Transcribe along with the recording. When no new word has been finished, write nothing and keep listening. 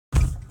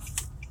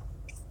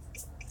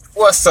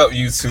What's up,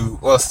 YouTube?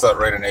 What's up,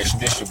 Raider Nation?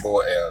 This your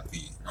boy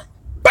LP. I'm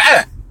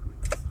back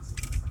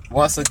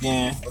once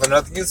again with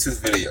another YouTube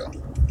video.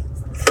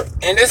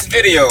 In this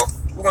video,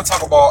 we're gonna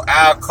talk about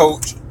our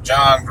coach,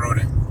 Jon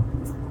Gruden.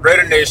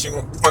 Raider Nation,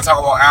 we're gonna talk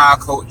about our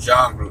coach,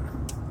 Jon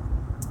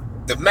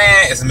Gruden. The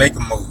man is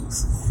making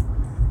moves.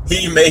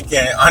 He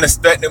making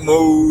unexpected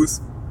moves,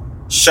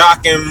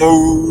 shocking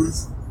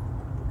moves,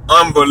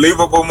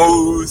 unbelievable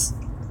moves.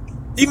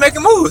 He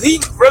making moves. He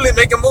really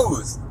making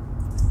moves.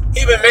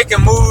 He been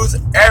making moves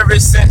ever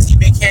since he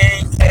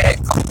became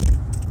head coach.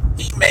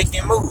 He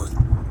making moves.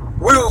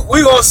 We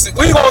gonna see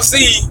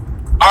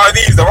are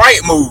these the right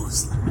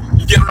moves?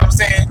 You get what I'm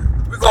saying?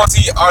 We gonna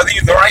see are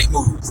these the right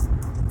moves?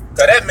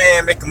 Cause that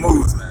man making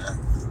moves, man.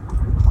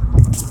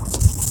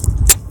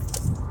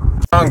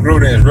 Jon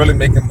Gruden is really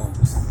making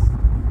moves.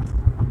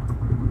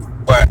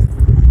 But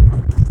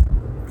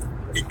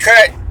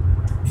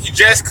he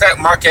just cut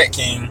Marquette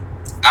King,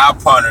 our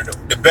punter,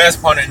 the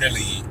best punter in the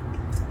league.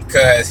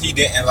 Because he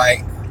didn't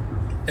like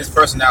his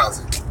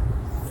personality,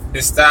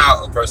 his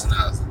style of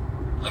personality.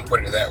 I'm gonna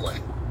put it that way.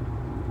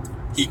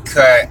 He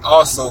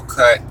also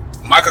cut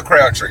Michael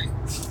Crabtree,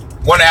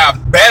 one of our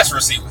best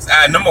receivers,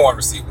 our number one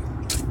receiver.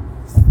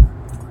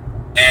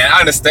 And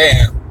I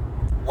understand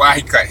why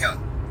he cut him.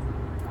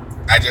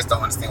 I just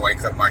don't understand why he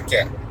cut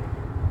Marquette.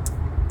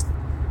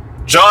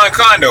 John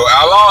Condo,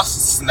 our long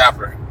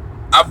snapper,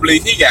 I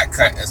believe he got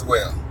cut as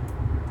well.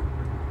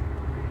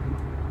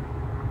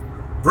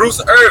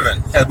 Bruce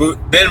Irvin has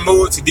been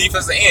moved to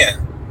defensive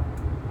end.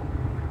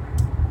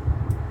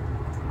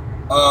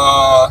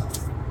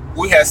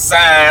 We have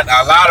signed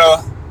a lot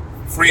of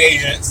free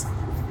agents.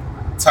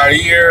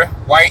 Tyre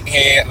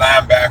Whitehead,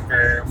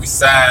 linebacker. We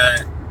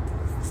signed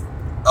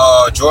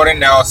Jordan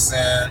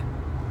Nelson,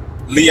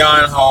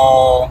 Leon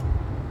Hall,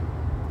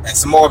 and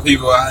some more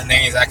people,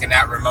 names I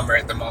cannot remember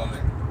at the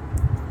moment.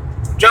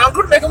 Jon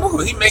Gruden making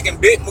moves. He's making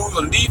big moves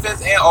on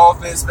defense and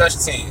offense, special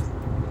teams.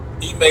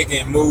 He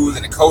making moves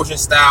in the coaching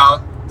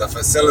style, the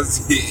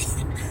facility.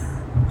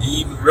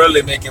 He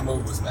really making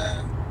moves,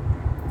 man.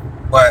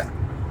 But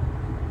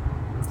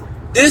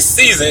this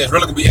season is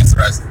really going to be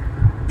interesting.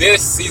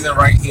 This season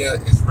right here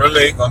is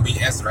really going to be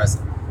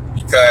interesting.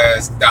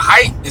 Because the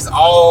hype is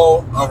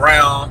all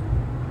around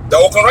the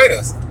Oakland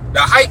Raiders.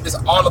 The hype is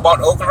all about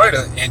the Oakland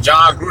Raiders and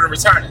Jon Gruden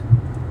returning.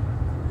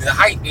 The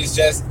hype is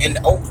just in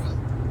Oakland.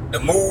 The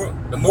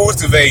moves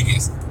to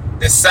Vegas.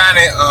 The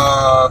signing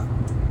of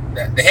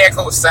the head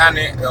coach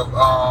signing of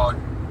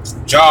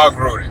Jon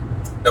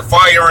Gruden, the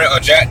firing of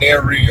Jack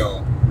Del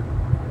Rio,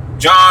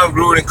 Jon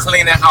Gruden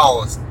cleaning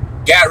house,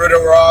 got rid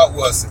of Rod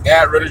Wilson,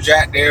 got rid of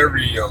Jack Del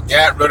Rio,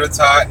 got rid of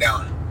Todd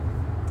Downing.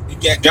 You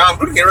get Jon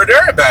Gruden get rid of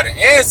everybody,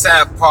 and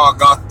signed Paul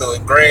Gunther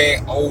and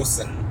Greg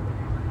Olsen.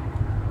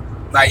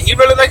 Like, he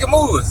really making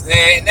moves,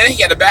 and then he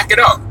got to back it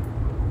up.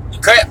 You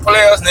cut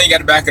players, and then you got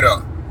to back it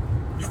up.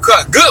 You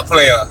cut good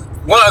players,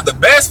 one of the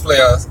best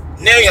players,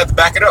 now you have to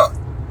back it up.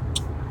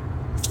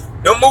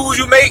 The moves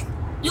you make,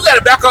 you got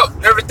to back up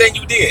everything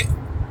you did.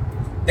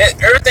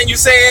 Everything you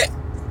said,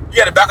 you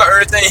got to back up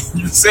everything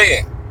you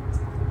said.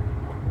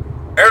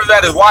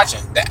 Everybody's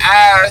watching. The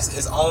eyes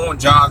is on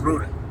Jon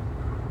Gruden.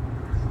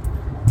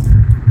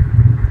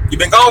 You've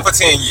been gone for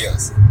 10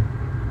 years.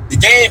 The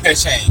game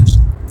has changed.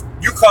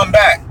 You come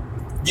back,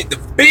 get the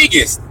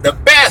biggest, the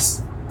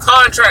best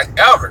contract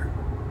ever.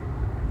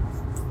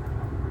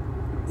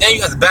 Now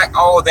you have to back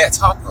all that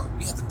talk up.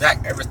 You have to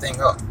back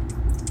everything up.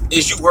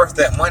 Is you worth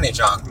that money,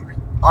 Jon Gruden?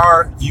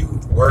 Are you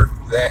worth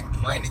that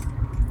money?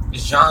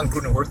 Is Jon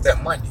Gruden worth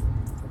that money?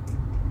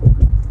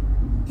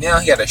 Now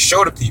he got to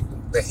show the people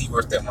that he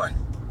worth that money.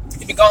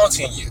 He been gone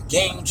 10 years.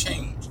 Game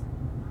changed.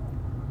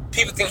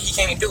 People think he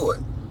can't do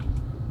it.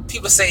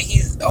 People say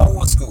he's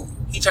old school.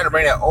 He trying to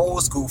bring that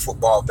old school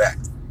football back.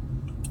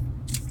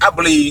 I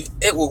believe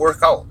it will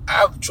work out.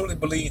 I truly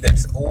believe that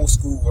this old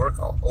school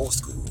workout, old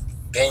school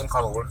game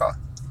call will work out.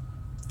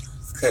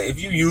 Because if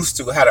you used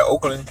to how the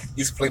Oakland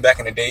used to play back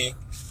in the day,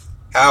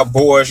 how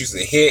boys used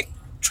to hit,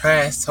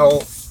 trash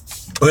talk,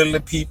 bully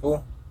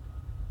people,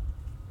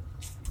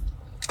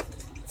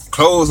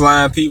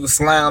 clothesline people,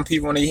 slam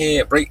people on their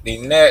head, break their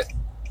neck.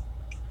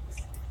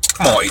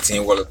 Come on,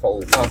 18-wheeler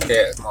pole, punk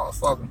ass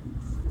motherfucker.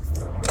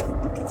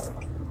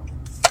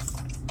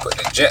 Put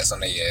the Jets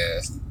on their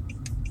ass.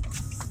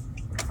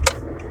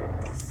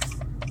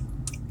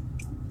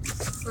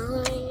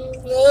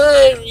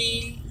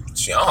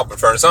 Shit, I'm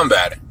preferring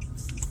somebody.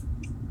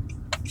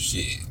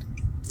 Shit.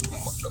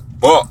 The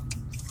buck.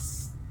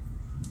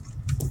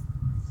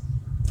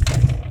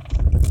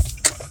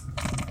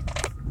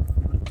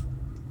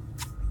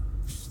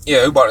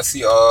 Yeah, we about to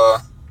see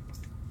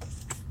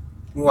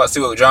we want to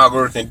see what Jon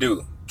Gruden can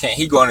do. Can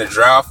he go in the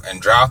draft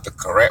and draft the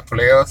correct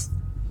players?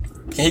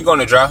 Can he go in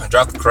the draft and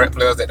draft the correct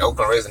players that the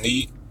Oakland Raiders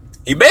need?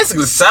 He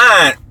basically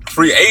signed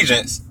free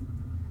agents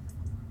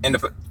in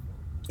the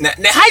now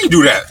how you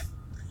do that?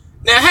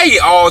 Now how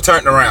you all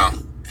turned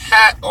around?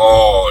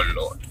 Oh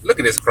Lord. Look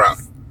at this crowd.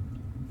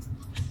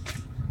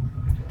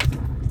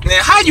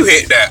 Now how you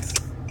hit that?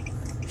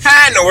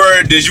 How in the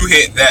world did you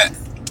hit that?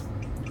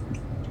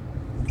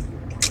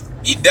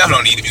 He definitely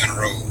don't need to be on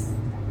the road.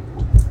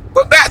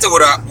 But back to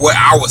what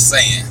I was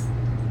saying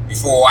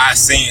before I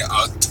seen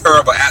a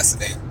terrible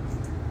accident.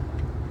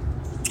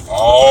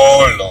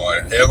 Oh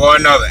Lord, here go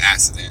another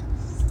accident.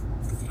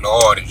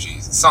 Lord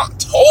Jesus, something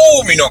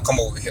told me don't come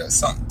over here.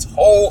 Something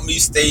told me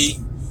stay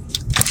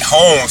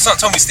home. Something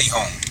told me stay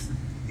home.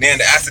 Then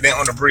the accident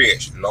on the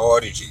bridge.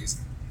 Lord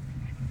Jesus.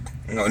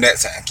 You know,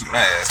 next time keep my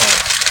ass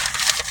home.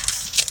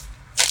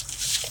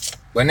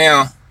 But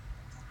now,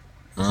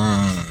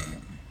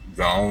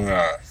 don't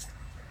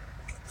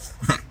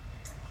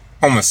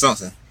Homer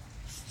Simpson.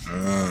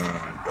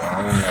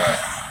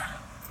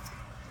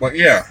 But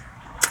yeah,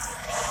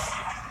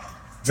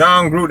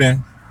 Jon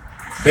Gruden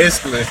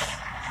basically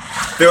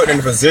filled in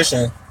the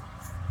position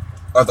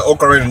of the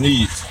Oakland Raiders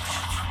needs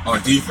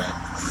on defense,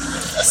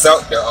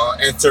 except the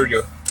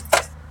interior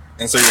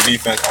defense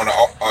on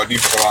the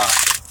defensive line.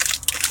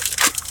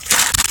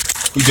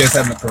 He just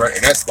hasn't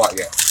corrected that spot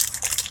yet.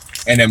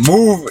 And the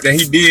move that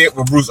he did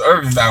with Bruce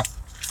Irvin now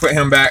put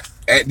him back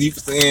at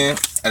defensive end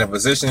at a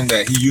position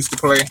that he used to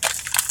play.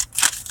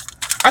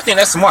 I think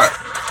that's smart.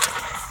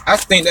 I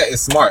think that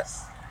is smart.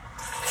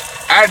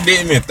 I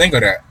didn't even think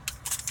of that.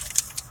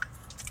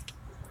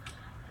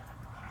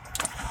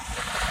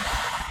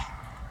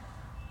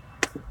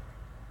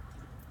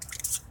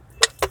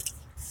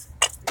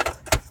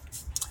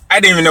 I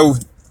didn't even know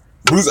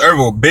Bruce Irvin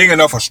was big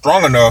enough or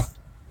strong enough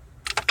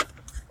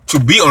to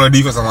be on the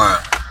defensive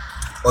line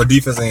or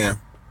defensive end.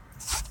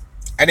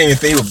 I didn't even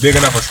think he was big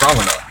enough or strong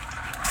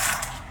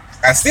enough.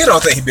 I still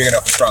don't think he's big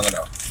enough or strong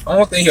enough. I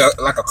don't think he's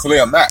like a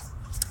clear map.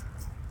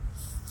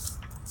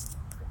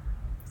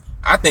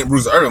 I think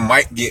Bruce Irvin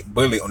might get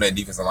bullied on that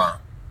defensive line.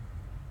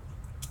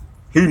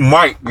 He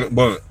might get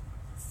bullied.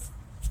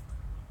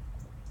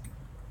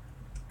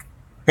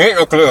 He ain't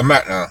no clear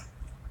map now.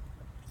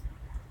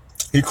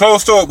 He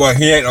close to it, but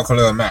he ain't no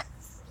clear map.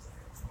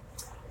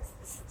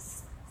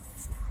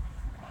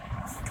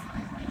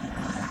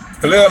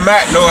 Khalil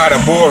Mack know how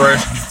to bull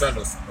rush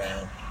defenders,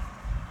 man.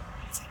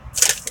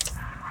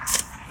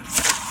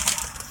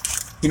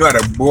 He know how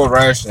to bull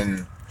rush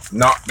and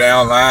knock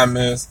down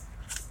linemen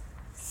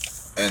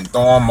and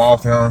throw them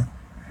off him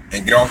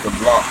and get off the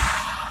block.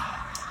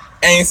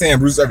 I ain't saying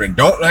Bruce Irvin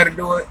don't know how to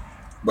do it,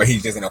 but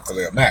he's just enough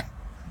Khalil Mack.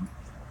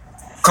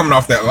 Coming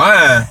off that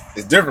line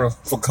is different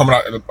from coming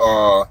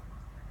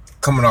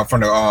out from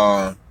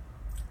the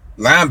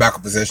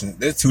linebacker position.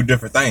 They're two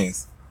different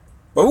things.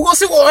 But we're going to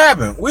see what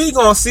happens. We're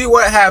going to see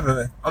what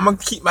happens. I'm going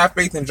to keep my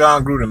faith in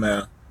Jon Gruden,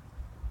 man.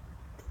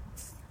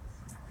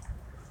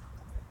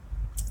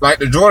 Like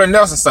the Jordan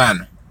Nelson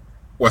signing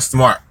was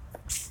smart.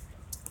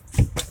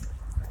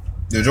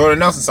 The Jordan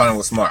Nelson signing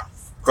was smart.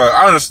 Because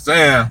I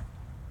understand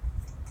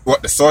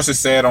what the sources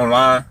said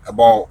online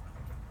about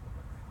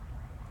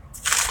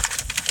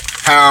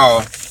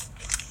how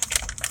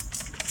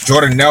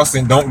Jordan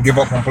Nelson don't give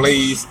up on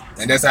plays.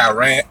 And that's how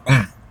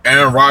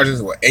Aaron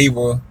Rodgers was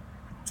able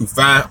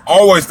to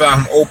always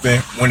find him open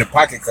when the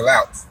pocket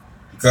collapsed.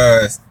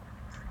 Because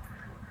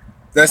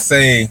let's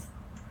say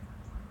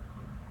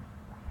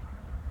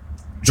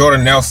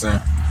Jordan Nelson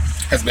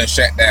has been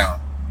shut down.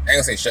 I ain't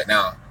gonna say shut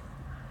down.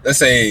 Let's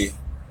say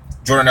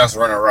Jordan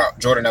Nelson running a route.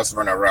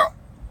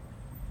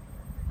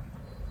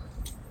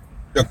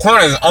 The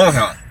corner is on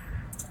him,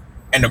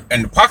 and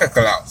the pocket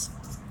collapsed.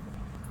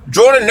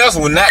 Jordan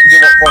Nelson will not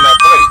give up on that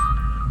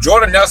play.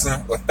 Jordan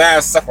Nelson will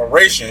find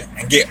separation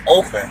and get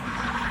open,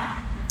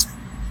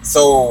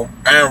 so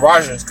Aaron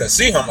Rodgers could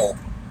see him open.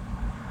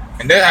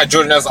 And that's how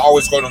Jordan Nelson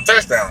always scored on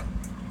touchdown,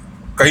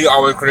 because he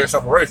always creates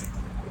separation.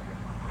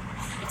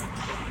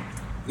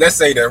 Let's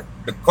say the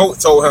coach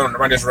told him to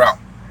run this route,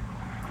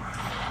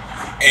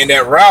 and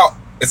that route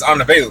is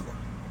unavailable.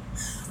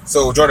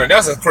 So Jordan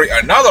Nelson create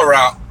another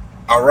route,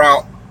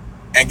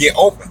 and get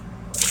open.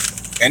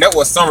 And that's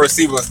what some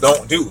receivers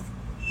don't do.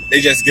 They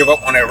just give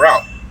up on that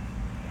route,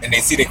 and they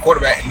see their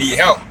quarterback need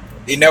help.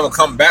 They never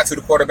come back to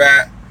the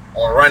quarterback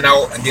or run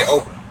out and get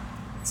open.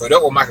 So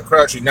that's what Michael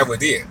Crabtree never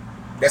did.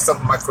 That's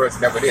something Michael Crabtree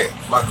never did.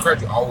 Michael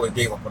Crabtree always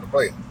gave up on the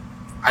play.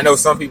 I know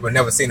some people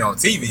never seen it on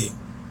TV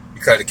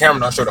because the camera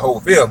don't show the whole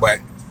field, but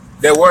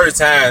there were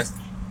times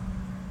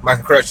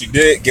Michael Crabtree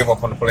did give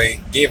up on the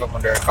play, gave up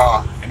on Derek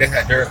Carr, and that's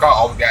how Derek Carr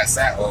always got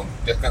sacked or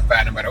just couldn't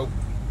find nobody open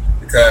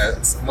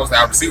because most of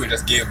our receivers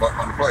just gave up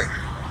on the play.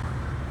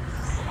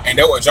 And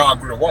that's what Jon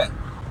Gruden wants.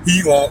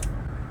 He wants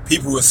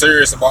people who are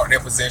serious about their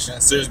position,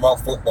 serious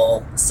about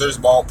football, serious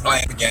about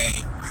playing the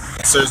game,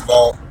 and serious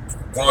about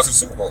going to the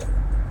Super Bowl.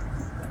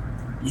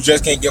 You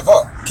just can't give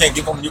up. Can't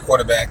give up on your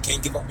quarterback.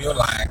 Can't give up on your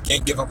line.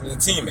 Can't give up on your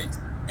teammates.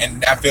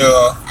 And I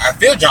feel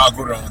Jon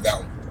Gruden on that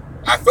one.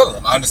 I feel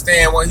him. I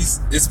understand what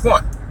his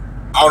point.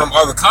 All them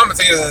other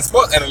commentators and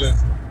sports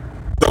analysts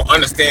don't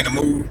understand the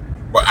move,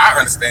 but I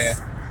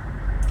understand.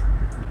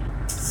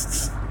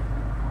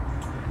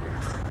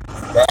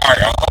 But all right,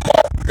 y'all.